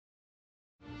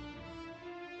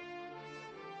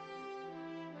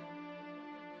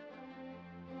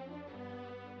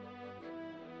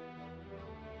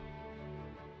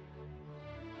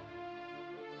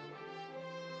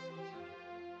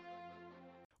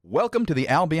Welcome to the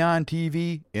Albion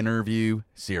TV interview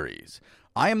series.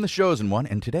 I am the chosen one,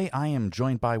 and today I am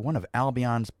joined by one of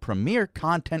Albion's premier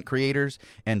content creators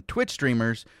and Twitch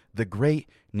streamers, the great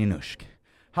Ninushk.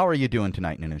 How are you doing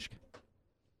tonight, Ninushk?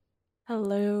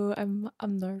 Hello, I'm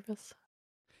nervous.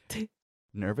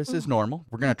 Nervous is normal.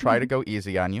 We're going to try to go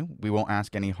easy on you. We won't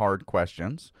ask any hard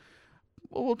questions.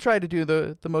 We'll try to do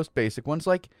the most basic ones,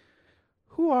 like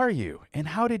who are you, and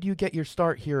how did you get your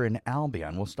start here in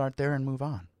Albion? We'll start there and move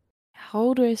on.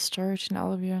 How do I start in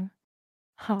Albion?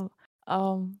 How?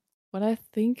 When I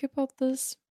think about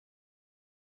this,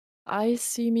 I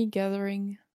see me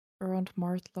gathering around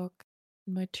Martlock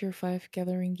in my tier 5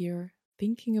 gathering gear,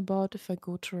 thinking about if I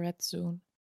go to Red Zone.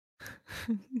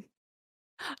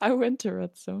 I went to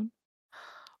Red Zone,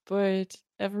 but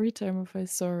every time if I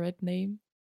saw a red name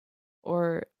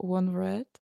or one red,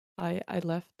 I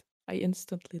left. I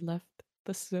instantly left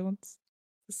the zones.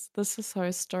 This is how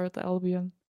I start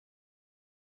Albion.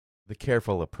 The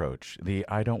careful approach, the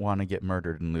I don't want to get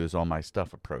murdered and lose all my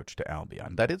stuff approach to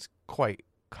Albion. That is quite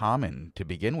common to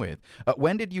begin with.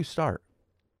 When did you start?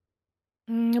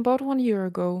 About 1 year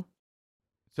ago.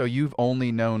 So you've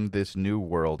only known this new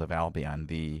world of Albion,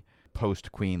 the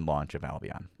post Queen launch of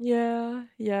Albion. Yeah.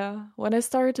 When I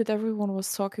started, everyone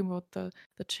was talking about the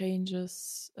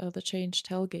changes, the changed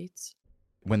Hellgates.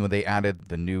 When they added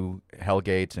the new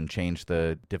Hellgates and changed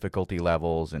the difficulty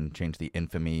levels and changed the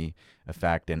infamy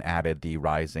effect and added the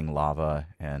rising lava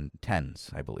and tens,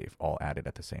 I believe, all added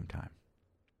at the same time.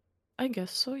 I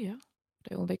guess so, yeah.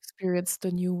 I only experienced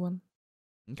the new one.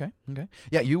 Okay.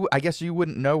 Yeah, I guess you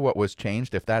wouldn't know what was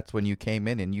changed if that's when you came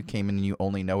in and you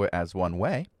only know it as one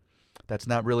way. That's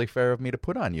not really fair of me to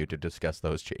put on you to discuss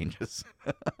those changes.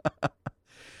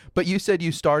 But you said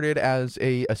you started as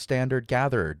a standard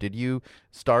gatherer. Did you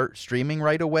start streaming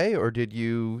right away, or did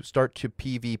you start to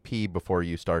PvP before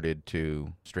you started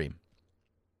to stream?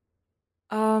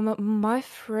 My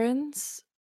friends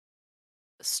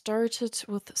started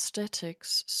with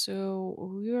statics, so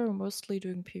we were mostly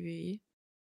doing PvE.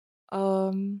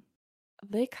 Um,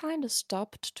 they kind of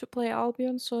stopped to play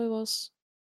Albion, so I was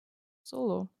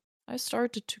solo. I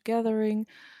started to gathering,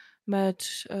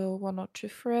 met one or two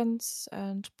friends,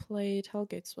 and played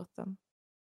Hellgates with them.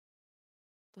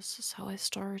 This is how I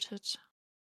started.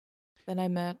 Then I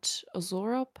met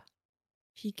Azorab.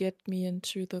 He get me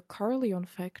into the Carleon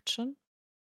faction.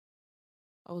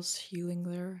 I was healing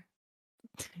there.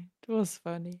 It was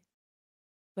funny.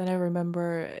 Then I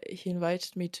remember he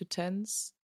invited me to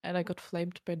tens, and I got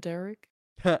flamed by Derek.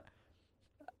 But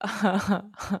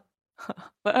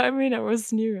I mean, I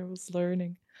was new. I was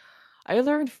learning. I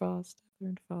learned fast.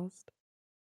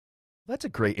 That's a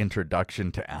great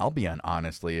introduction to Albion,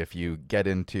 honestly. If you get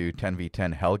into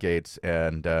 10v10 Hellgates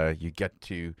and you get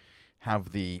to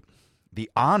have the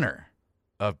honor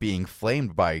of being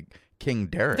flamed by King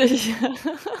Derek.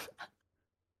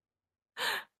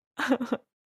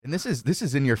 And this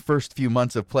is in your first few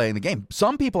months of playing the game.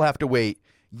 Some people have to wait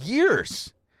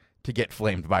years to get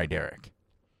flamed by Derek.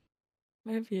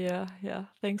 Maybe, yeah.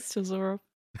 Thanks to Zoro.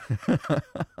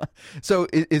 So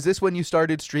is this when you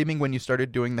started streaming, when you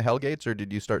started doing the Hellgates, or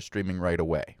did you start streaming right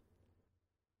away?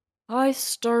 I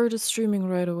started streaming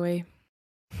right away.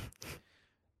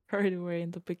 Right away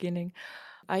in the beginning.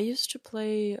 I used to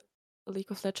play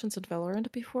League of Legends and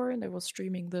Valorant before, and I was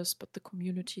streaming this, but the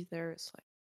community there is like,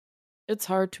 it's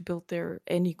hard to build there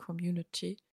any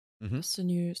community Mm-hmm. as a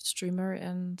new streamer.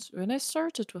 And when I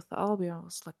started with Albion, I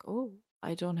was like, oh,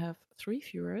 I don't have 3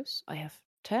 viewers, I have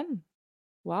 10.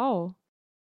 Wow.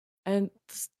 And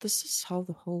this is how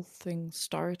the whole thing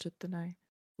started. Then I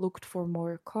looked for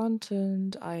more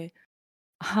content. I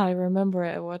I remember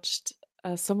I watched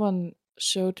someone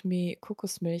showed me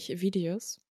Kokosmilch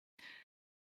videos,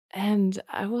 and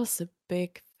I was a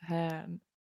big fan.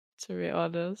 To be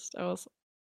honest,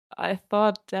 I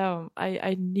thought, damn,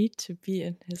 I need to be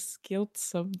in his guild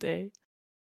someday,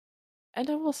 and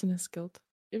I was in his guild.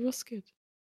 It was good.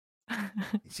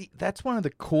 See, that's one of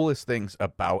the coolest things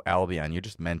about Albion. You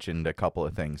just mentioned a couple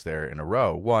of things there in a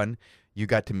row. One, you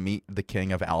got to meet the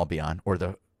king of Albion, or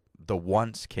the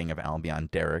once king of Albion,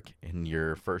 Derek, in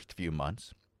your first few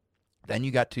months. Then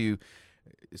you got to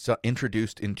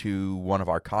introduced into one of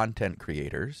our content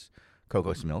creators,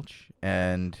 Coco Smilch,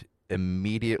 and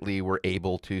immediately were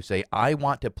able to say, I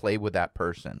want to play with that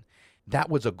person. That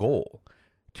was a goal,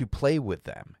 to play with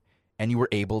them. And you were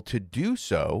able to do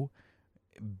so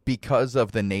because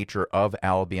of the nature of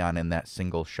Albion and that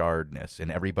single shardness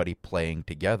and everybody playing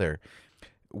together.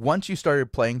 Once you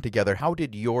started playing together, how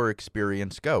did your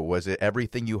experience go? Was it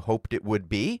everything you hoped it would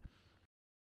be?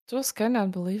 It was kind of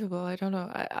unbelievable. I don't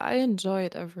know. I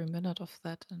enjoyed every minute of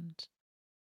that, and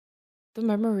The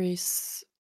memories.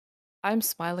 I'm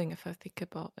smiling if I think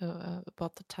about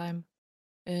the time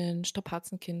in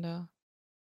Strapazenkinder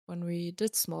when we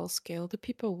did small scale. The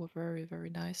people were very, very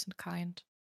nice and kind.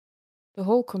 The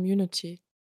whole community.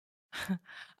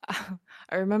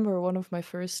 I remember one of my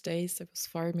first days I was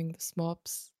farming the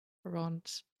mobs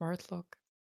around Martlock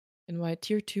in my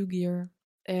tier 2 gear,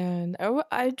 and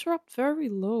I dropped very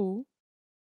low,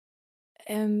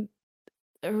 and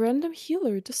a random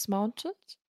healer dismounted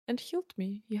and healed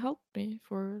me. He helped me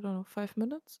for, I don't know, 5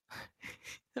 minutes.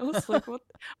 I was like, what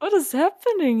is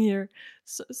happening here?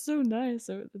 So nice.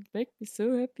 It made me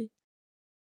so happy.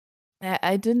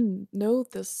 I didn't know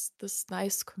this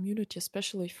nice community,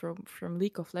 especially from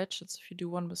League of Legends. If you do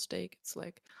one mistake, it's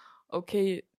like,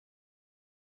 okay,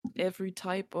 every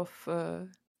type of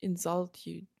insult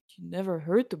you never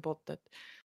heard about that.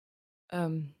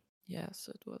 Yeah,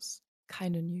 so it was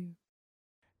kind of new.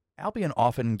 Albion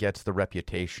often gets the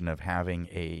reputation of having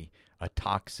a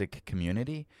toxic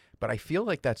community, but I feel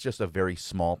like that's just a very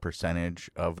small percentage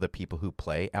of the people who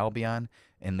play Albion,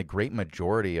 and the great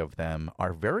majority of them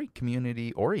are very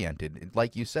community oriented.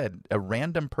 Like you said, a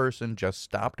random person just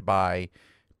stopped by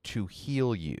to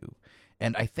heal you.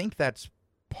 And I think that's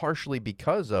partially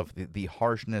because of the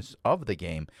harshness of the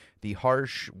game, the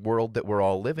harsh world that we're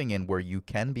all living in, where you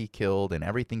can be killed and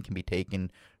everything can be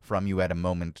taken from you at a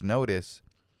moment's notice,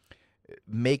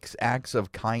 makes acts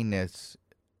of kindness,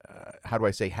 how do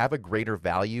I say, have a greater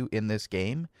value in this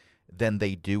game than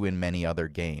they do in many other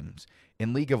games.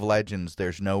 In League of Legends,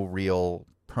 there's no real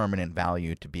permanent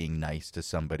value to being nice to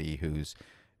somebody who's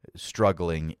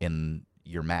struggling in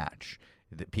your match.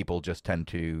 That people just tend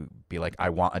to be like, I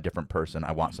want a different person.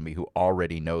 I want somebody who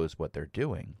already knows what they're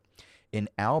doing. In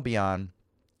Albion,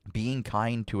 being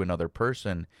kind to another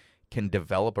person can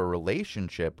develop a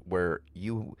relationship where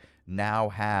you now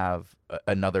have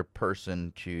another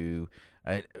person to,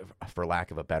 for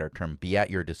lack of a better term, be at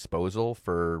your disposal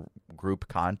for group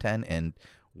content and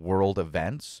world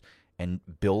events. And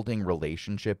building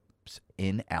relationships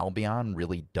in Albion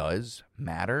really does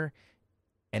matter.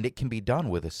 And it can be done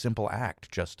with a simple act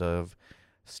just of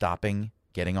stopping,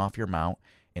 getting off your mount,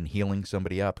 and healing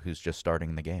somebody up who's just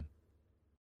starting the game.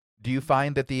 Do you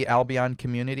find that the Albion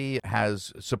community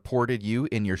has supported you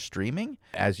in your streaming?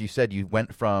 As you said, you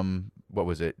went from, what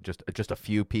was it, just a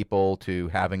few people to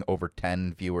having over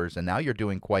 10 viewers, and now you're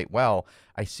doing quite well.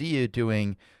 I see you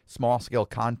doing small-scale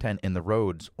content in the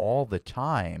roads all the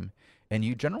time, and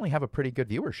you generally have a pretty good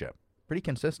viewership, pretty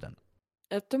consistent.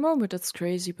 At the moment, it's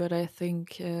crazy, but I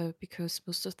think because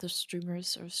most of the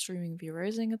streamers are streaming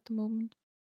V-Rising at the moment,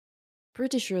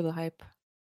 pretty sure the hype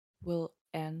will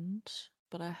end,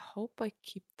 but I hope I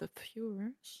keep the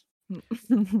viewers.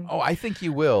 Oh, I think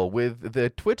you will. With the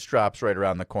Twitch drops right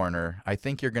around the corner, I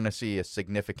think you're going to see a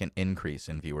significant increase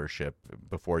in viewership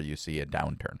before you see a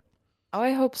downturn. Oh,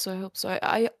 I hope so. I hope so.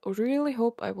 I really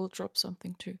hope I will drop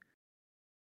something too.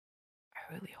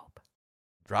 I really hope.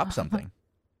 Drop something.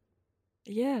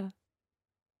 Yeah.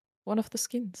 One of the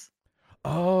skins.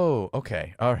 Oh,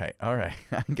 okay. All right. All right.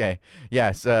 Okay.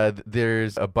 Yes,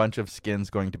 there's a bunch of skins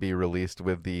going to be released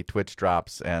with the Twitch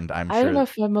drops, and I'm I don't know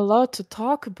sure if I'm allowed to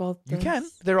talk about you this. can.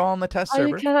 They're all on the test Oh, you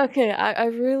server. can? Okay. I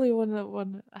really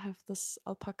wanna have this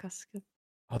alpaca skin.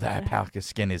 Oh, that alpaca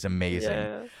skin is amazing.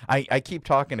 Yeah. I keep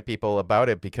talking to people about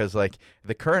it because, like,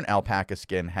 the current alpaca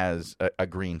skin has a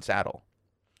green saddle.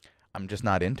 I'm just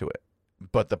not into it.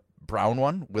 But the brown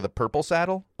one with a purple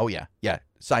saddle? Oh, yeah. Yeah.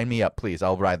 Sign me up, please.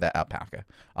 I'll ride that alpaca.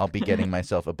 I'll be getting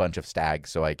myself a bunch of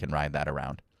stags so I can ride that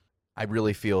around. I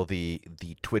really feel the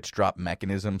Twitch drop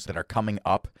mechanisms that are coming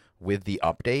up with the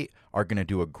update are going to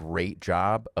do a great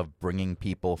job of bringing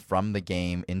people from the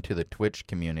game into the Twitch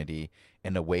community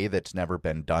in a way that's never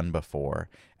been done before.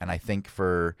 And I think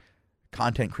for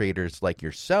content creators like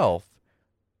yourself,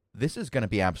 this is going to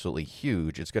be absolutely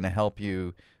huge. It's going to help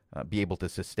you be able to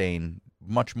sustain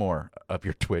much more of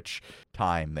your Twitch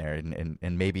time there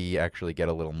and maybe actually get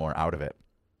a little more out of it.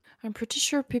 I'm pretty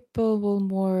sure people will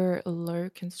more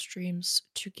lurk in streams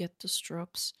to get the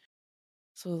drops.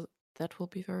 So that will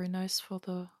be very nice for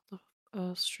the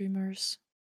streamers.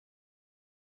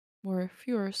 More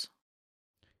viewers.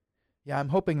 Yeah, I'm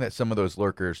hoping that some of those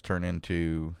lurkers turn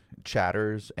into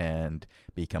chatters and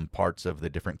become parts of the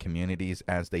different communities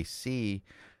as they see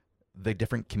the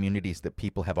different communities that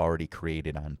people have already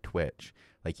created on Twitch.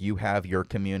 Like you have your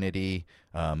community,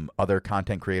 other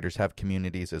content creators have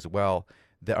communities as well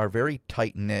that are very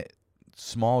tight knit,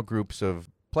 small groups of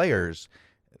players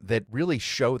that really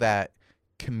show that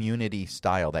community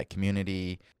style, that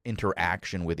community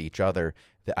interaction with each other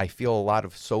that I feel a lot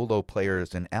of solo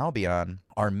players in Albion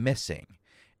are missing.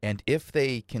 And if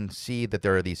they can see that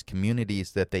there are these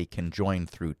communities that they can join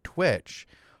through Twitch,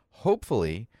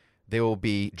 hopefully they will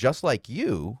be just like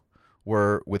you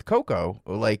were with Coco,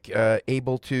 like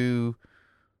able to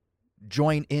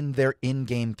join in their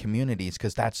in-game communities,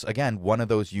 because that's, again, one of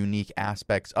those unique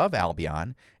aspects of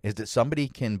Albion, is that somebody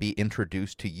can be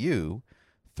introduced to you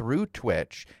through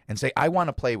Twitch and say, I want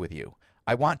to play with you.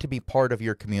 I want to be part of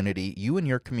your community. You and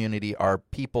your community are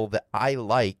people that I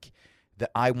like,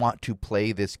 that I want to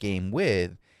play this game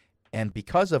with. And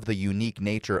because of the unique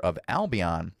nature of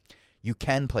Albion, you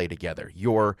can play together.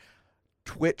 Your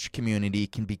Twitch community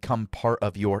can become part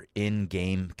of your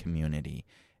in-game community.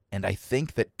 And I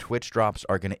think that Twitch drops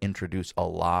are going to introduce a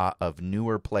lot of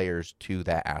newer players to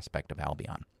that aspect of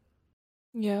Albion.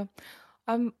 Yeah,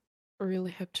 I'm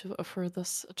really happy for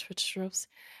this Twitch drops.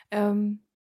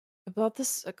 About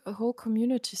this whole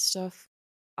community stuff,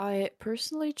 I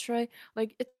personally try,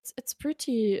 like, it's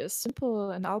pretty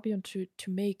simple in Albion to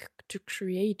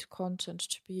create content,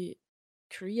 to be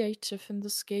creative in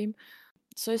this game.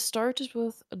 So I started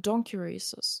with donkey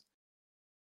races.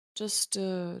 Just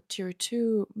tier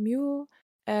 2 mule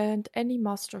and any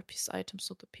masterpiece item,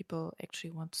 so the people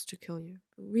actually wants to kill you.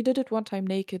 We did it one time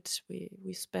naked.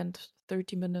 We spent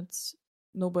 30 minutes.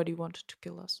 Nobody wanted to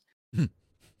kill us.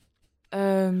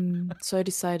 So I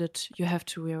decided you have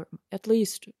to wear at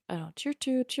least, I don't know, tier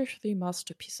 2, tier 3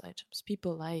 masterpiece items.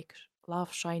 People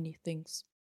love shiny things.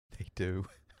 They do.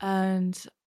 And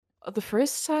the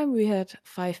first time we had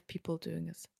 5 people doing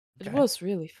it. It Okay. was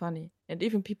really funny. And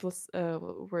even people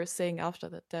were saying after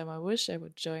that, damn, I wish I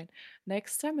would join.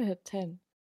 Next time I had 10.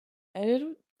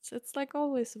 And it's like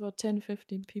always about 10,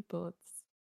 15 people. It's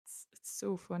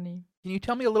so funny. Can you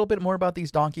tell me a little bit more about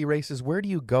these donkey races? Where do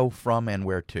you go from and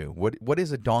where to? What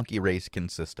does a donkey race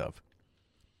consist of?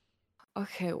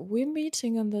 Okay, we're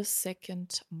meeting in the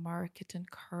second market in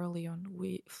Carleon.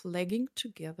 We flagging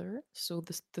together. So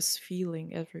this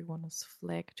feeling, everyone is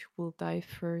flagged, who will die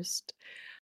first.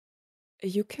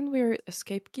 You can wear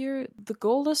escape gear. The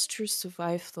goal is to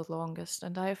survive the longest,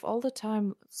 and I have all the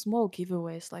time small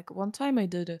giveaways. Like one time I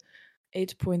did a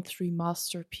 8.3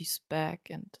 masterpiece bag,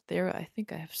 and there I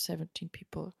think I have 17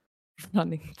 people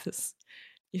running this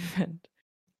event.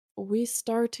 We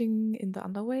starting in the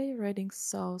underway, riding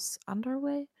south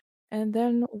underway, and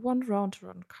then one round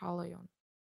run Carleon.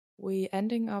 We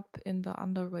ending up in the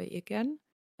underway again,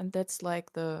 and that's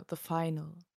like the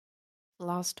final.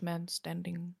 Last man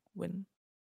standing win.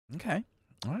 Okay.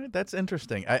 All right. That's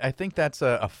interesting. I think that's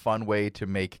a fun way to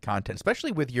make content,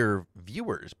 especially with your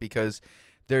viewers, because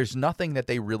there's nothing that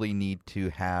they really need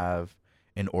to have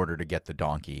in order to get the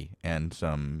donkey and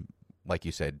some, like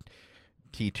you said,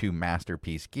 T2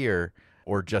 masterpiece gear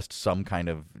or just some kind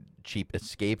of cheap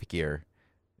escape gear.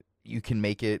 You can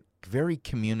make it very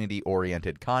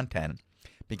community-oriented content,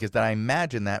 because then I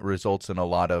imagine that results in a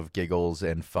lot of giggles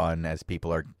and fun as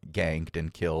people are ganked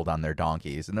and killed on their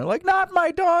donkeys, and they're like, "Not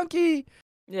my donkey!"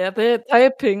 Yeah, they're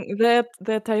typing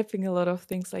a lot of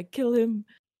things like "kill him,"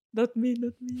 not me,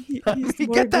 not me. He's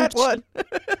more Get that Gucci.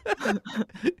 one.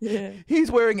 Yeah,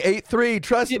 He's wearing 8-3.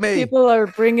 Trust me. people are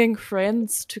bringing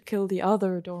friends to kill the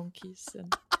other donkeys,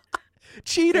 and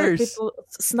Cheaters. people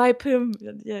snipe him.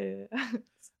 And yeah.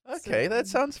 Okay, that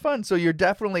So, sounds fun. So you're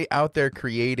definitely out there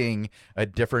creating a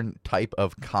different type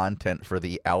of content for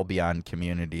the Albion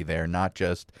community there, not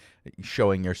just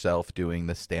showing yourself doing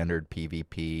the standard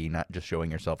PvP, not just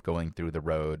showing yourself going through the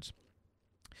roads.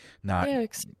 Not yeah,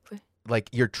 exactly. like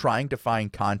you're trying to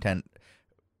find content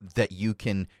that you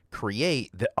can create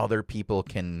that other people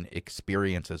can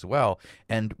experience as well.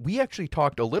 And we actually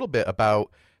talked a little bit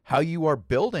about how you are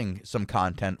building some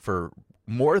content for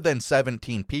more than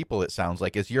 17 people, it sounds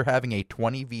like, as you're having a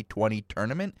 20v20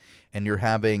 tournament and you're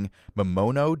having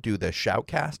Momono do the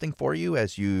shoutcasting for you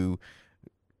as you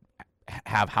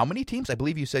have how many teams? I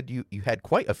believe you said you had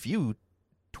quite a few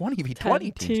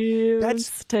 20v20 teams.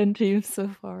 That's 10 teams so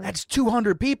far. That's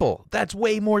 200 people. That's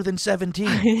way more than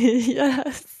 17.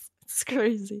 Yes, it's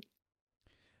crazy.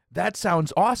 That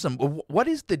sounds awesome. What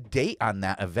is the date on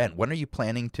that event? When are you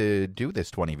planning to do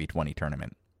this 20v20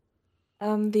 tournament?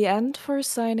 The end for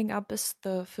signing up is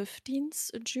the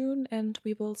 15th June, and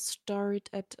we will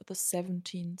start at the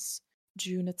 17th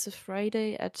June. It's a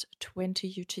Friday at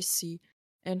 20 UTC.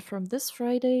 And from this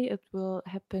Friday, it will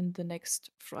happen the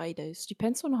next Fridays.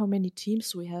 Depends on how many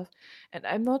teams we have, and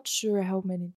I'm not sure how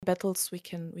many battles we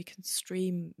can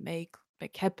stream make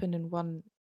happen in one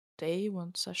day,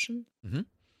 one session. Mm-hmm.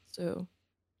 So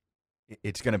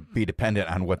it's going to be dependent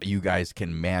on what you guys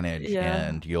can manage, Yeah.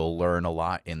 and you'll learn a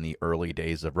lot in the early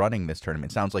days of running this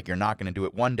tournament. Sounds like you're not going to do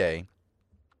it one day,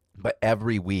 but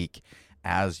every week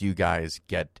as you guys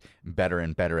get better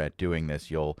and better at doing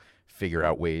this, you'll figure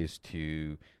out ways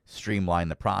to streamline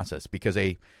the process, because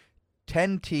a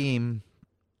 10-team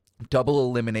double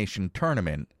elimination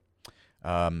tournament,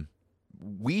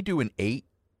 we do an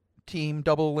 8-team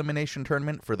double elimination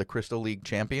tournament for the Crystal League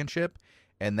Championship,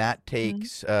 and that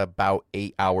takes about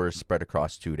 8 hours spread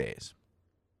across 2 days.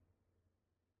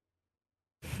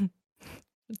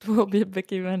 It will be a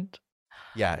big event.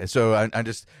 Yeah, so I'm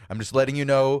just letting you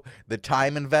know the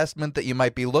time investment that you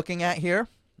might be looking at here.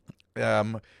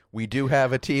 We do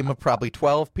have a team of probably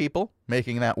 12 people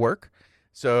making that work,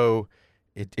 so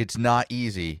it's not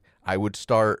easy. I would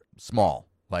start small,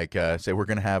 like say we're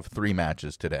going to have 3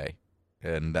 matches today,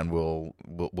 and then we'll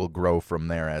grow from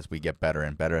there as we get better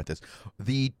and better at this.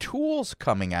 The tools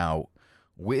coming out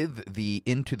with the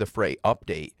Into the Fray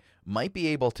update might be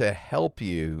able to help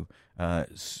you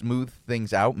smooth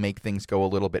things out, make things go a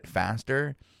little bit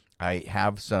faster. I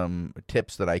have some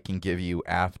tips that I can give you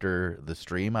after the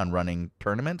stream on running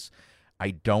tournaments.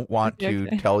 I don't want to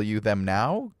tell you them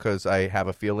now because I have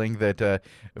a feeling that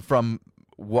from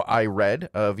what I read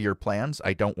of your plans,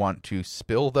 I don't want to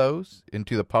spill those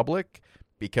into the public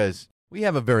because we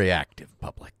have a very active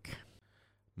public.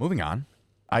 Moving on,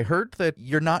 I heard that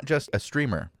you're not just a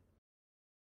streamer.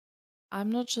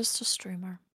 I'm not just a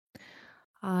streamer.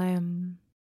 I'm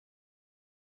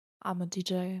a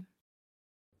DJ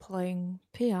playing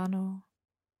piano.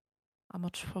 I'm a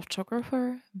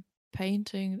photographer,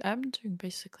 painting. I'm doing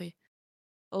basically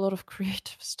a lot of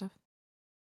creative stuff.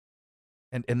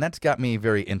 And that's got me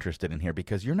very interested in here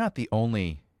because you're not the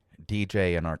only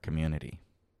DJ in our community.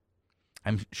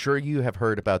 I'm sure you have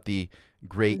heard about the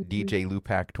great DJ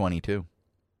Lupac 22.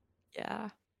 Yeah,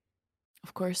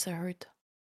 of course I heard.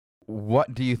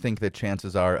 What do you think the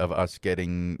chances are of us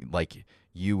getting like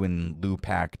you and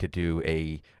Lupac to do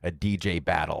a DJ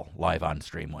battle live on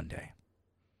stream one day?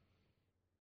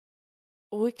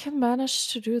 We can manage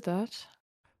to do that.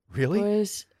 Really?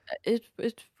 Because it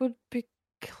would be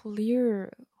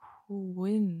clear who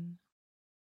win.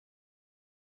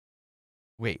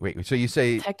 Wait. So you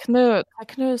say Techno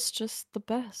is just the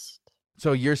best.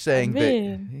 So you're saying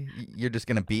that you're just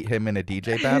gonna beat him in a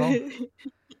DJ battle?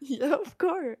 Yeah, of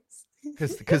course.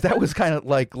 Because that was kind of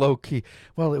like low key.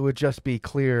 Well, it would just be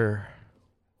clear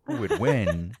who would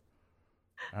win.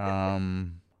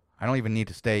 I don't even need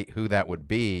to state who that would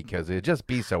be because it'd just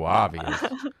be so obvious.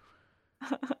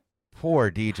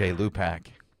 Poor DJ Lupac.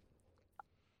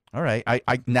 All right,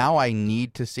 now I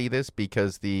need to see this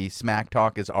because the smack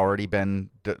talk has already been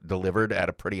delivered at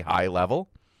a pretty high level.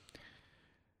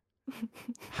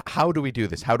 How do we do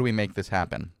this? How do we make this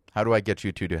happen? How do I get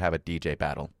you two to have a DJ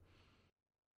battle?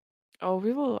 Oh,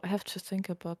 we will have to think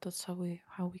about that's how we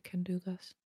can do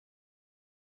this.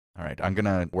 All right, I'm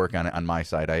gonna work on it on my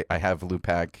side. I have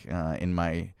Lupac in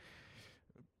my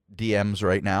DMs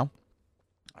right now.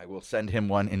 I will send him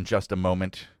one in just a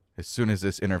moment. As soon as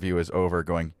this interview is over,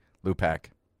 going, Lupac,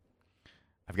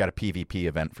 I've got a PvP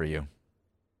event for you.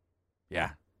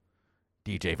 Yeah,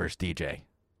 DJ versus DJ.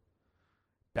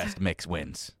 Best mix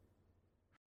wins.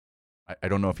 I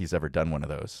don't know if he's ever done one of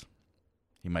those.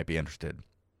 He might be interested.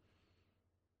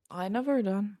 I never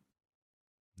done.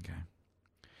 Okay.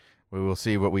 We will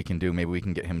see what we can do. Maybe we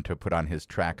can get him to put on his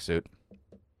tracksuit.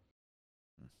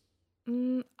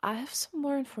 I have some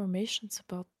more informations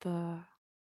about the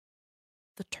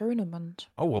tournament.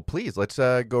 Oh, well, please, let's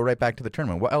go right back to the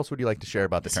tournament. What else would you like to share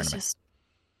about the tournament?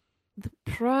 The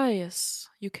prize.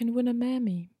 You can win a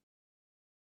mammy.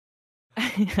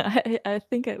 I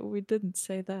think we didn't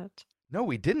say that. No,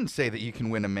 we didn't say that you can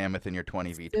win a mammoth in your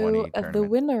 20v20 tournament.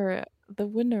 The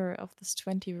winner of this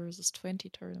 20 versus 20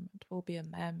 tournament will be a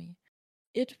mammy.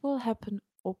 It will happen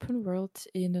open world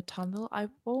in a tunnel. I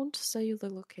won't say you the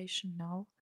location now.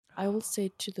 I will say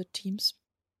it to the teams.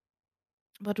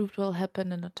 But it will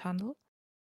happen in a tunnel.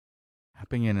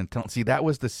 Happening in a tunnel. See, that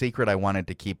was the secret I wanted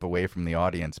to keep away from the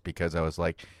audience because I was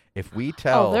like, if we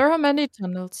tell... Oh, there are many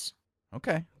tunnels.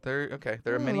 Okay, there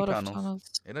are many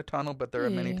tunnels. In a tunnel, but there are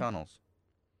many tunnels.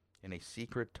 In a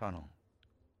secret tunnel.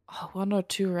 Oh, 1 or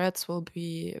 2 rats will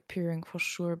be appearing for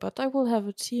sure, but I will have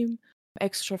a team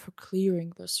extra for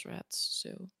clearing those rats,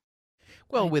 so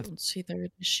I don't see there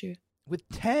an issue. With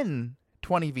 10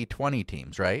 20v20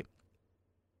 teams, right?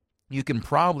 You can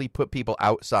probably put people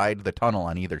outside the tunnel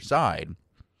on either side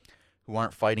who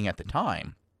aren't fighting at the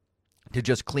time to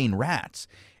just clean rats.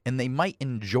 And they might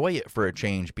enjoy it for a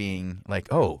change, being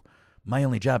like, oh, my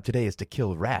only job today is to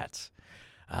kill rats.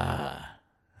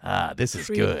 This is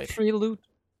good. Free loot.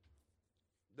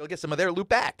 They'll get some of their loot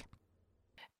back.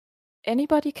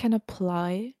 Anybody can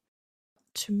apply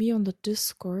to me on the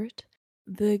Discord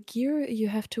The gear you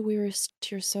have to wear is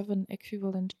tier 7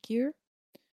 equivalent gear.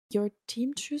 Your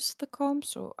team chooses the comp,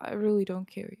 so I really don't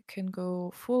care. You can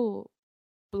go full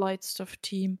Blight Stuff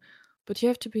team, but you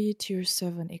have to be tier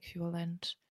 7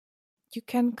 equivalent. You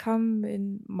can come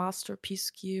in Masterpiece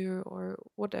gear or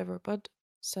whatever, but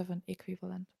 7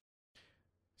 equivalent.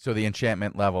 So the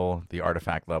enchantment level, the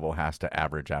artifact level has to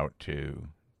average out to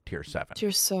tier 7.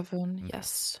 Tier 7, Okay.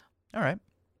 yes. All right.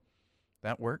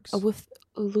 That works. With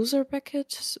loser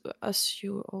bracket, as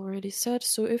you already said,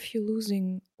 so if you're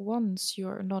losing once, you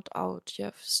are not out. You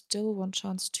have still one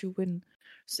chance to win.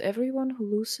 So everyone who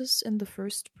loses in the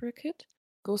first bracket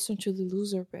goes into the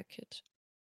loser bracket.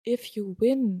 If you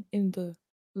win in the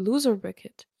loser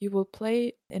bracket, you will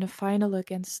play in a final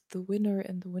against the winner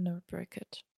in the winner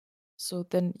bracket. So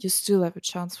then you still have a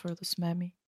chance for the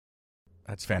Smammy.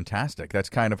 That's fantastic. That's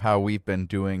kind of how we've been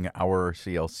doing our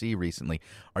CLC recently.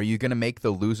 Are you going to make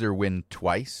the loser win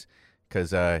twice?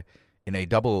 Because in a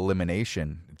double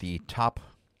elimination, the top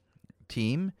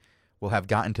team will have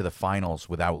gotten to the finals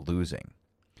without losing.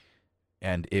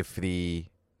 And if the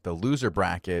loser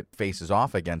bracket faces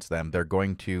off against them, they're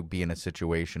going to be in a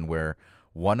situation where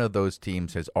one of those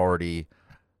teams has already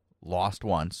lost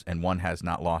once and one has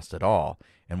not lost at all.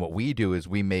 And what we do is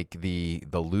we make the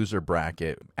loser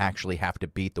bracket actually have to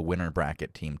beat the winner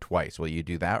bracket team twice. Will you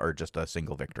do that or just a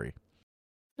single victory?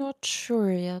 Not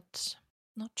sure yet.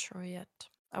 Not sure yet.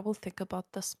 I will think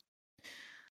about this.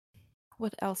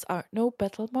 What else are no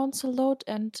battle mounts allowed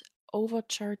and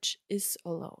overcharge is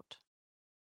allowed.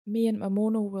 Me and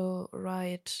Mamono will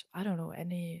ride, I don't know,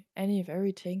 any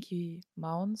very tanky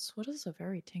mounts. What is a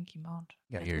very tanky mount?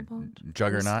 Yeah, Battle your mount?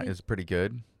 Juggernaut Grizzly? is pretty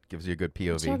good. Gives you a good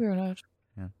POV. Juggernaut.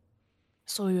 Yeah.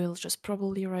 So you'll just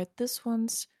probably ride this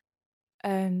once.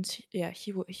 And yeah,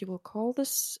 he will call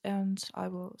this and I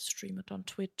will stream it on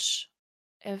Twitch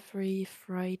every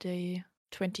Friday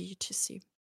 20 UTC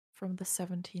from the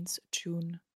 17th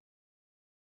June.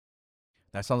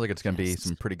 That sounds like it's going to be Yes.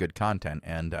 some pretty good content,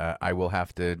 and I will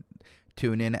have to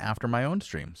tune in after my own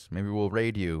streams. Maybe we'll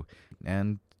raid you,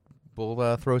 and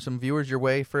we'll throw some viewers your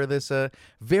way for this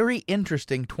very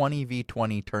interesting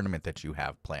 20v20 tournament that you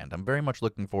have planned. I'm very much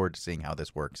looking forward to seeing how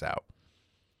this works out.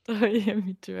 Yeah,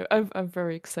 me too. I'm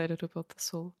very excited about this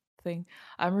whole thing.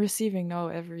 I'm receiving now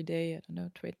every day, I don't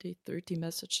know, 20, 30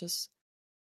 messages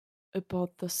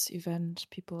about this event,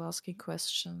 people asking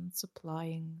questions,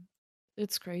 applying.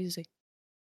 It's crazy.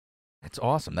 It's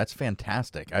awesome. That's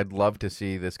fantastic. I'd love to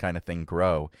see this kind of thing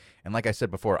grow. And like I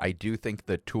said before, I do think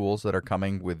the tools that are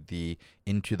coming with the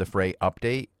Into the Fray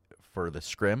update for the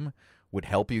scrim would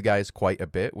help you guys quite a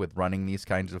bit with running these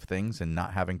kinds of things and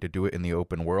not having to do it in the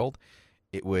open world.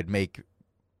 It would make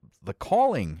the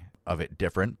calling of it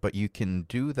different, but you can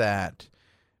do that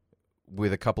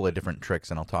with a couple of different tricks,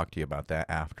 and I'll talk to you about that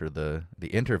after the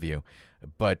interview.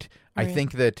 But I Right.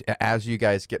 think that as you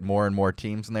guys get more and more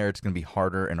teams in there, it's going to be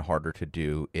harder and harder to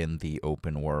do in the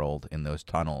open world in those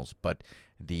tunnels. But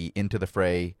the Into the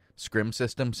Fray scrim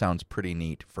system sounds pretty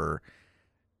neat for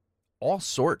all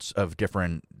sorts of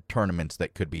different tournaments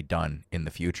that could be done in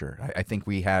the future. I think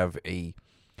we have a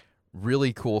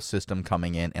really cool system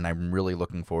coming in, and I'm really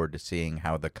looking forward to seeing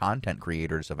how the content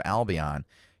creators of Albion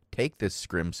take this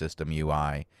scrim system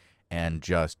UI and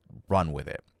just run with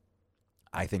it.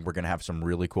 I think we're going to have some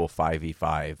really cool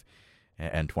 5v5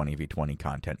 and 20v20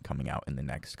 content coming out in the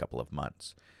next couple of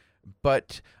months.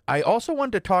 But I also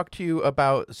wanted to talk to you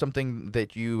about something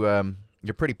that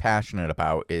you're pretty passionate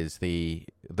about, is the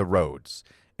roads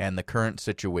and the current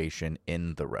situation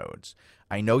in the roads.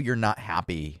 I know you're not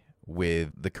happy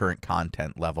with the current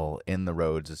content level in the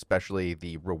roads, especially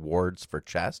the rewards for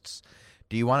chests.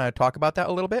 Do you want to talk about that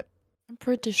a little bit? I'm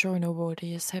pretty sure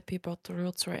nobody is happy about the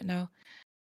roads right now.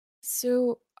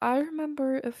 So I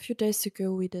remember a few days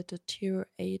ago we did a tier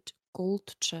 8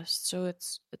 gold chest, so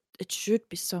it should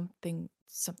be something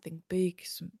big,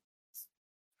 some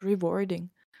rewarding.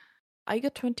 I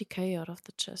got 20k out of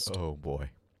the chest. Oh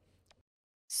boy.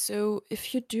 So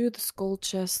if you do the gold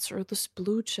chests or the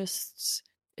blue chests,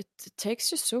 it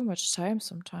takes you so much time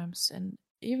sometimes, and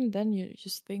even then you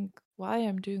just think, why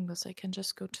I'm doing this? I can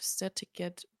just go to static,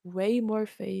 get way more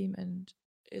fame and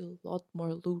a lot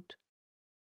more loot.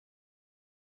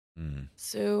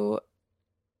 So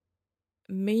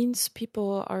means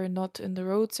people are not in the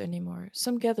roads anymore.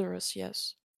 Some gatherers,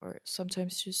 yes. Or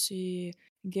sometimes you see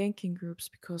ganking groups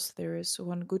because there is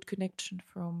one good connection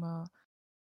from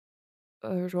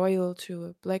a royal to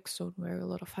a black zone where a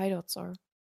lot of hideouts are.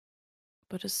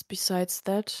 But besides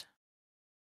that,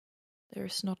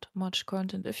 there's not much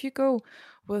content. If you go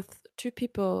with 2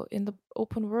 people in the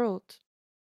open world,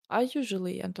 I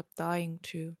usually end up dying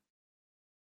too.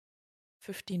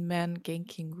 15-man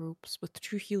ganking groups with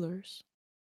 2 healers,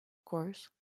 of course,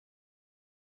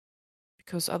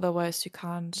 because otherwise you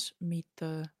can't meet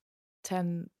the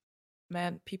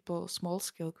 10-man people small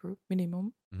scale group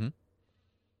minimum. Hmm.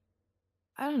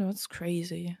 I don't know, it's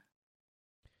crazy.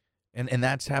 And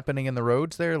that's happening in the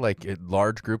roads there, like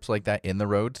large groups like that in the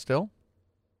roads still.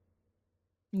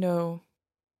 No,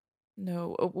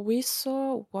 no. We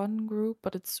saw one group,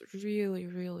 but it's really,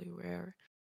 really rare,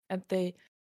 and they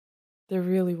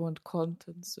really want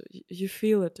content. So you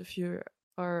feel it if you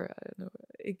are, I don't know,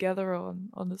 a gatherer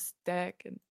on a stag,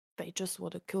 and they just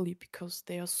want to kill you because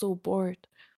they are so bored.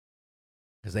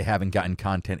 Because they haven't gotten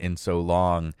content in so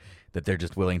long that they're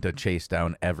just willing to chase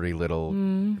down every little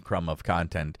Mm, crumb of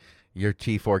content. Your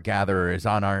T4 gatherer is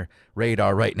on our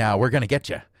radar right now. We're going to get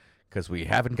you because we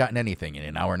haven't gotten anything in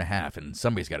an hour and a half, and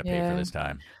somebody's got to pay for yeah, this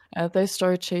time. and they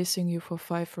start chasing you for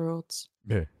 5 roads.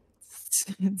 Yeah. It's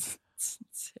insane.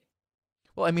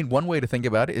 Well, I mean, one way to think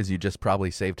about it is you just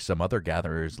probably saved some other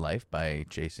gatherer's life by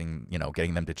chasing,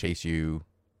 getting them to chase you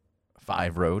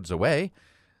 5 roads away.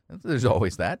 There's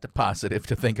always that, the positive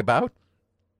to think about.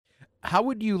 How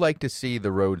would you like to see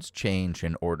the roads change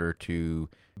in order to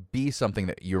be something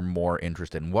that you're more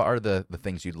interested in? What are the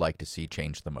things you'd like to see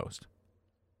change the most?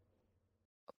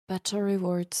 Better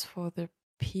rewards for the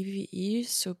PvE,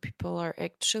 so people are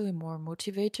actually more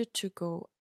motivated to go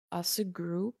as a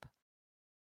group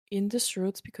in this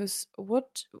routes, because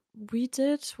what we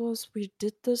did was we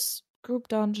did this group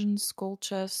dungeons, gold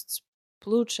chests,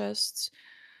 blue chests,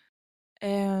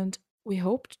 and we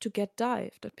hoped to get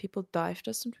dived, and people dived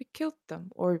us and we killed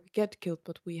them, or we get killed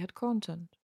but we had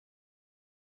content,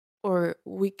 or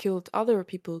we killed other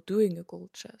people doing a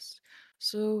gold chest.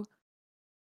 So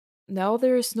now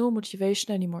there is no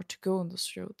motivation anymore to go on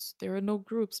those roads. There are no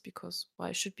groups, because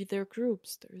why should be there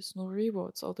groups? There is no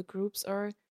rewards. All the groups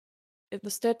are in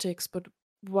the statics, but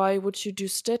why would you do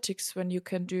statics when you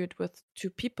can do it with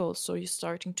 2 people? So you're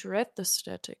starting to red the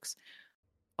statics.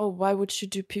 Oh, why would you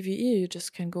do PvE? You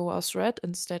just can go as red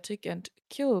and static and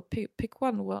kill, pick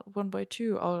one by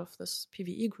two out of this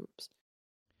PvE groups.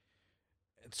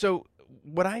 So,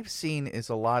 what I've seen is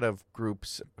a lot of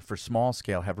groups for small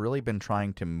scale have really been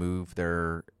trying to move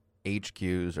their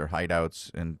HQs or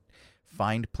hideouts and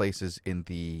find places in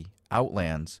the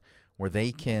outlands where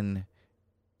they can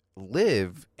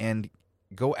live and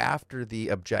go after the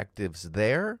objectives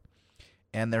there,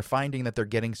 and they're finding that they're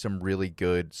getting some really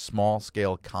good small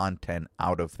scale content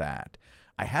out of that.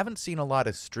 I haven't seen a lot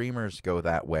of streamers go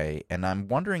that way, and I'm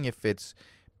wondering if it's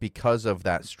because of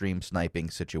that stream sniping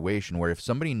situation where if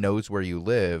somebody knows where you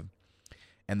live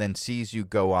and then sees you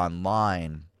go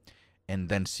online and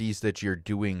then sees that you're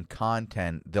doing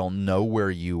content, they'll know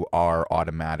where you are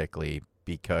automatically,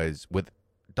 because with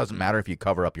it doesn't matter if you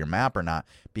cover up your map or not,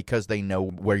 because they know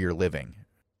where you're living.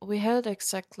 We had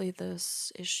exactly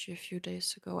this issue a few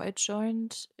days ago. I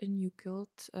joined a new guild.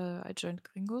 I joined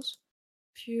Gringos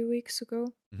a few weeks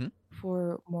ago Mm-hmm.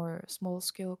 for more small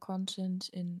scale content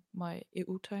in my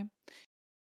EU time.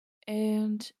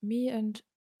 And me and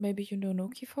maybe you know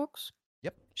Noki Fox.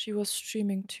 Yep. She was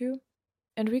streaming too.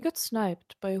 And we got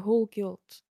sniped by a whole guild.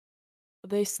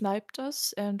 They sniped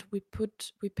us, and we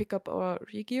pick up our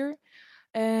regear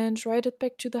and ride it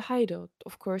back to the hideout.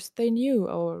 Of course, they knew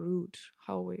our route,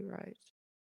 how we ride.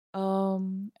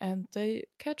 And they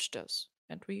catched us,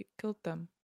 and we killed them.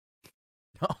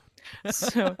 Oh.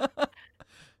 So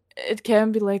it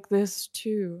can be like this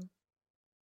too.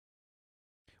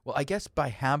 Well, I guess by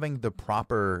having the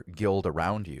proper guild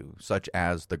around you, such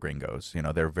as the Gringos,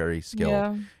 they're very skilled.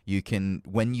 Yeah. You can,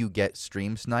 when you get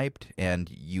stream sniped and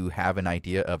you have an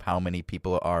idea of how many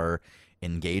people are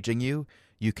engaging you,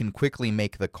 you can quickly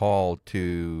make the call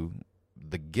to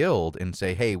the guild and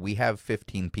say, hey, we have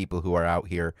 15 people who are out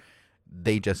here.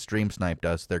 They just stream sniped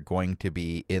us. They're going to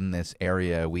be in this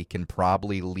area. We can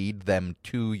probably lead them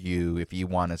to you if you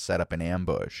want to set up an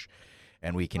ambush,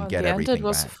 and we can In get the end, it everything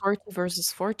was a back. 40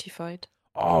 versus 40 fight.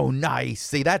 Oh, nice.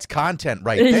 See, that's content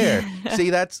right there. See,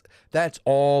 that's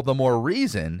all the more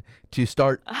reason to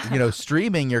start,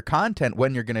 streaming your content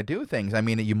when you're going to do things. I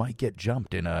mean, you might get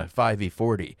jumped in a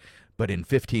 5v40, but in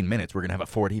 15 minutes we're going to have a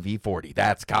 40v40.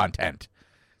 That's content.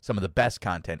 Some of the best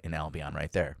content in Albion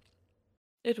right there.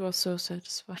 It was so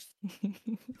satisfying.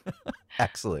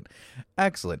 Excellent.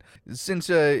 Excellent. Since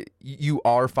you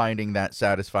are finding that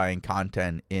satisfying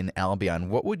content in Albion,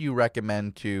 what would you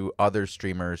recommend to other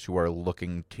streamers who are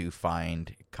looking to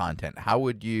find content? How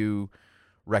would you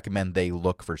recommend they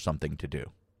look for something to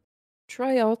do?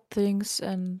 Try out things,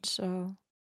 and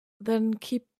then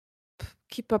keep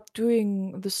up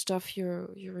doing the stuff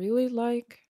you really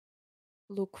like.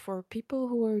 look for people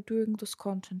who are doing this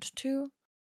content too.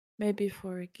 Maybe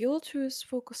for a guild who is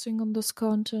focusing on this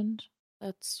content.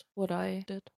 That's what I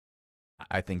did.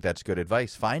 I think that's good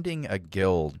advice. Finding a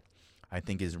guild, I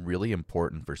think, is really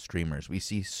important for streamers. We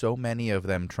see so many of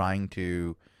them trying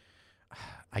to,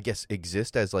 I guess,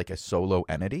 exist as like a solo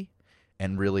entity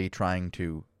and really trying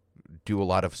to do a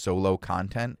lot of solo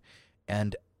content.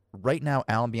 And right now,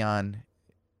 Albion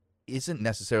isn't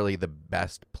necessarily the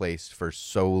best place for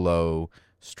solo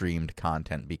streamed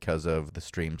content because of the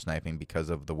stream sniping, because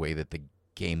of the way that the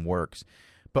game works.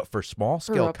 But for small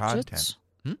scale content,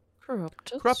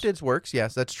 Corrupteds works.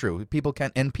 Yes, that's true. People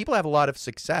can, and people have a lot of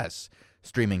success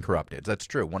streaming Corrupteds. That's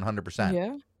true, 100%.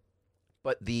 Yeah.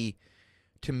 But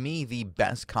to me, the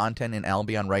best content in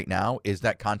Albion right now is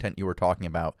that content you were talking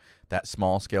about, that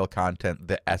small scale content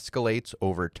that escalates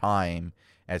over time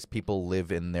as people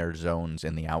live in their zones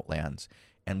in the Outlands.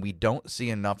 And we don't see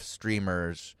enough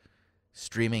streamers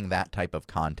streaming that type of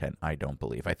content, I don't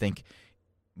believe. I think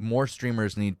more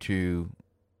streamers need to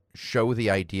show the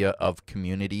idea of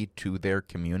community to their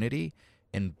community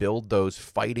and build those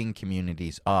fighting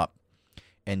communities up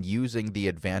and using the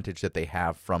advantage that they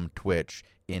have from Twitch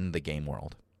in the game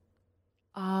world.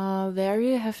 There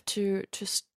you have to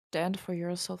stand for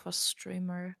yourself as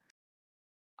streamer.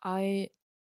 I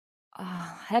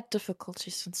had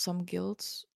difficulties in some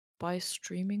guilds by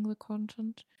streaming the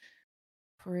content.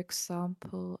 For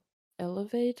example,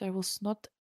 Elevate, I was not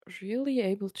really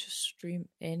able to stream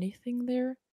anything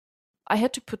there. I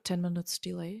had to put 10 minutes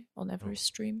delay on every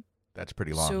stream. That's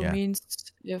pretty long, so yeah. So means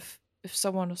if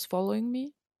someone is following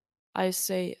me, I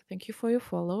say, thank you for your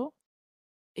follow.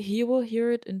 He will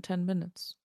hear it in 10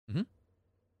 minutes. Mm-hmm.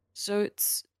 So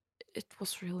it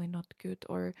was really not good.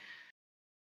 Or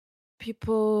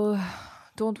people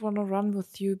don't want to run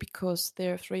with you because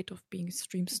they're afraid of being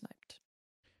stream sniped.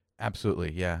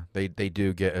 Absolutely, yeah. They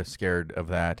do get scared of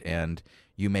that, and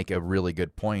you make a really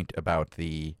good point about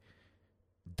the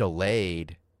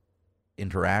delayed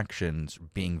interactions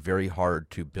being very hard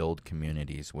to build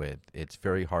communities with. It's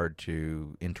very hard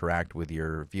to interact with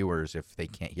your viewers if they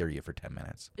can't hear you for 10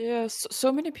 minutes. Yeah,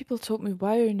 so many people told me,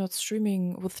 why are you not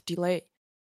streaming with delay?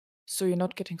 So you're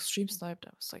not getting stream sniped.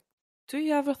 I was like, do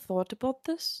you ever thought about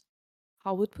this?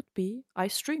 How it would be? I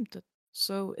streamed it.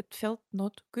 So it felt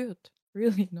not good.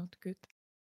 Really not good.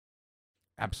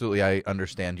 Absolutely, I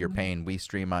understand your pain. We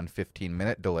stream on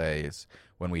 15-minute delays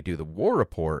when we do the war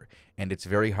report, and it's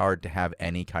very hard to have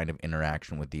any kind of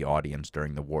interaction with the audience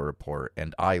during the war report,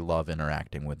 and I love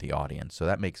interacting with the audience, so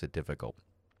that makes it difficult.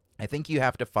 I think you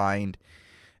have to find,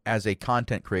 as a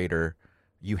content creator,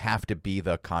 you have to be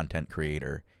the content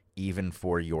creator, even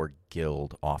for your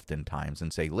guild oftentimes,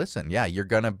 and say, listen, yeah, you're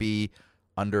going to be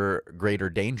under greater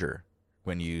danger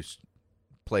when you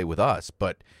play with us,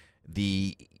 but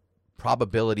the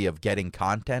probability of getting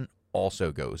content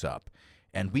also goes up.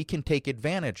 And we can take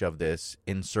advantage of this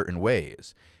in certain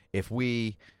ways. If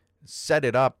we set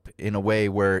it up in a way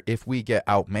where if we get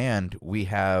outmanned, we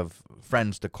have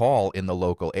friends to call in the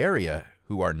local area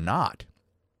who are not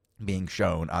being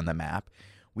shown on the map,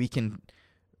 we can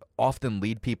often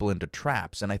lead people into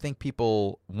traps. And I think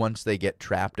people, once they get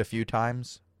trapped a few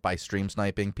times by stream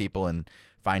sniping people and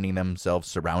finding themselves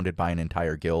surrounded by an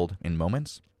entire guild in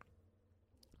moments,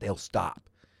 they'll stop.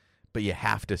 But you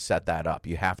have to set that up.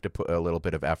 You have to put a little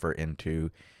bit of effort into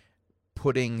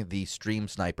putting the stream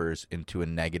snipers into a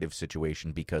negative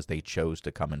situation because they chose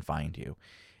to come and find you.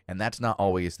 And that's not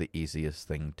always the easiest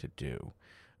thing to do.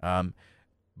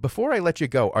 Before I let you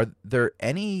go, are there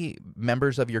any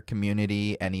members of your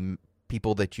community, any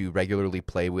people that you regularly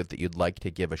play with that you'd like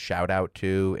to give a shout out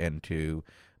to and to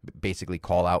basically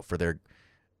call out for their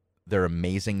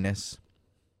amazingness?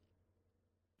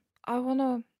 I want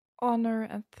to honor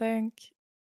and thank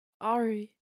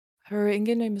Ari. Her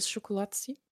in-game name is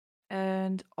Chocolatzi,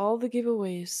 and all the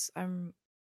giveaways I'm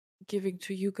giving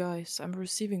to you guys, I'm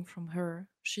receiving from her.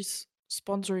 She's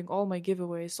sponsoring all my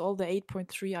giveaways, all the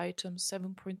 8.3 items,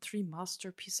 7.3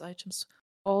 masterpiece items.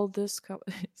 All this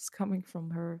is coming from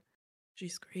her.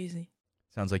 She's crazy.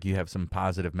 Sounds like you have some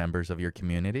positive members of your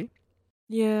community.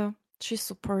 Yeah, she's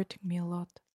supporting me a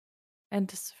lot,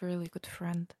 and is a really good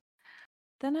friend.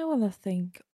 Then I want to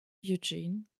thank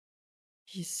Eugene.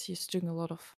 He's doing a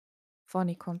lot of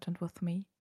funny content with me.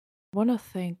 I want to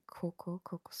thank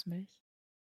Kokosmilch.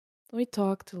 We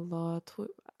talked a lot.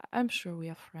 I'm sure we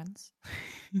are friends.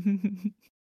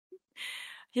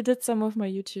 He did some of my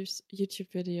YouTube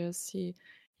videos. He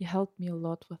helped me a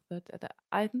lot with it. And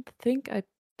I think I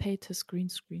paid his green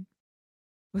screen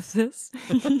with this.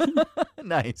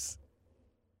 Nice.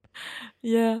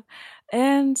 Yeah.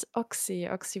 And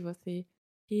Oxywathy.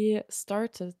 He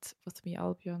started with me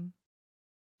Albion.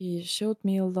 He showed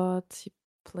me a lot. He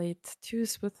played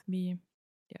twos with me.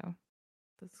 Yeah,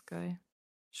 this guy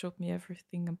showed me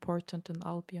everything important in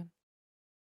Albion.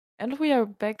 And we are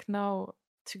back now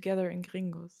together in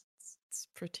Gringos. It's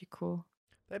pretty cool.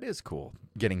 That is cool.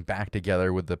 Getting back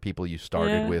together with the people you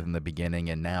started Yeah. with in the beginning,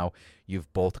 and now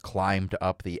you've both climbed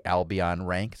up the Albion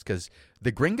ranks, because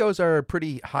the Gringos are a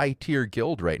pretty high tier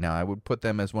guild right now. I would put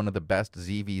them as one of the best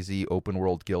ZVZ open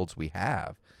world guilds we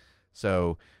have.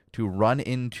 So to run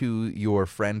into your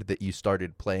friend that you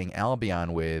started playing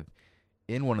Albion with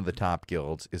in one of the top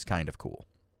guilds is kind of cool.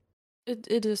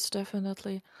 It is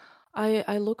definitely.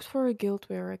 I looked for a guild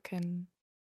where I can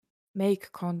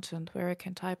make content, where I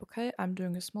can type, okay, I'm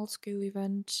doing a small scale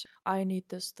event, I need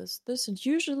this, and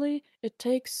usually it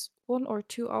takes 1 or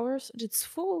 2 hours and it's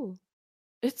full.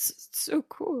 It's so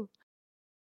cool.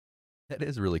 That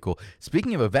is really cool.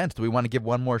 Speaking of events, do we want to give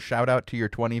one more shout out to your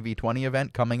 20v20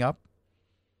 event coming up?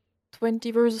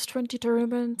 20 versus 20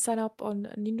 tournament, sign up on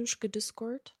Ninushka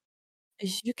Discord.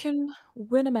 You can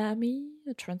win a mammy,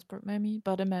 a transport mammy,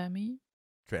 but a mammy.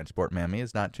 Transport Mammy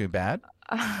is not too bad.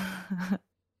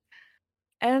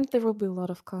 And there will be a lot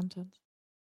of content.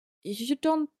 You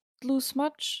don't lose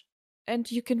much,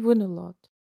 and you can win a lot.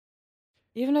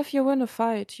 Even if you win a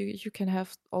fight, you can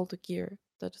have all the gear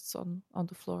that is on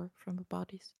the floor from the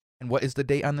bodies. And what is the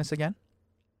date on this again?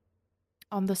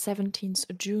 On the 17th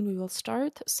of June, we will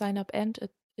start. Sign up end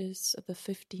is the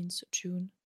 15th of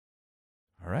June.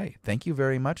 All right. Thank you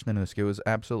very much, Nanuska. It was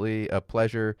absolutely a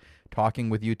pleasure talking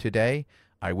with you today.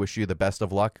 I wish you the best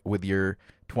of luck with your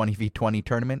 20v20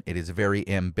 tournament. It is very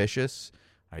ambitious.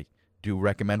 I do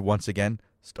recommend, once again,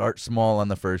 start small on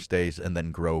the first days and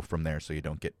then grow from there so you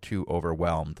don't get too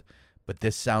overwhelmed. But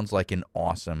this sounds like an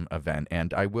awesome event,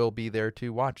 and I will be there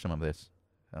to watch some of this.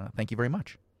 Thank you very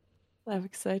much. I'm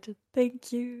excited.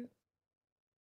 Thank you.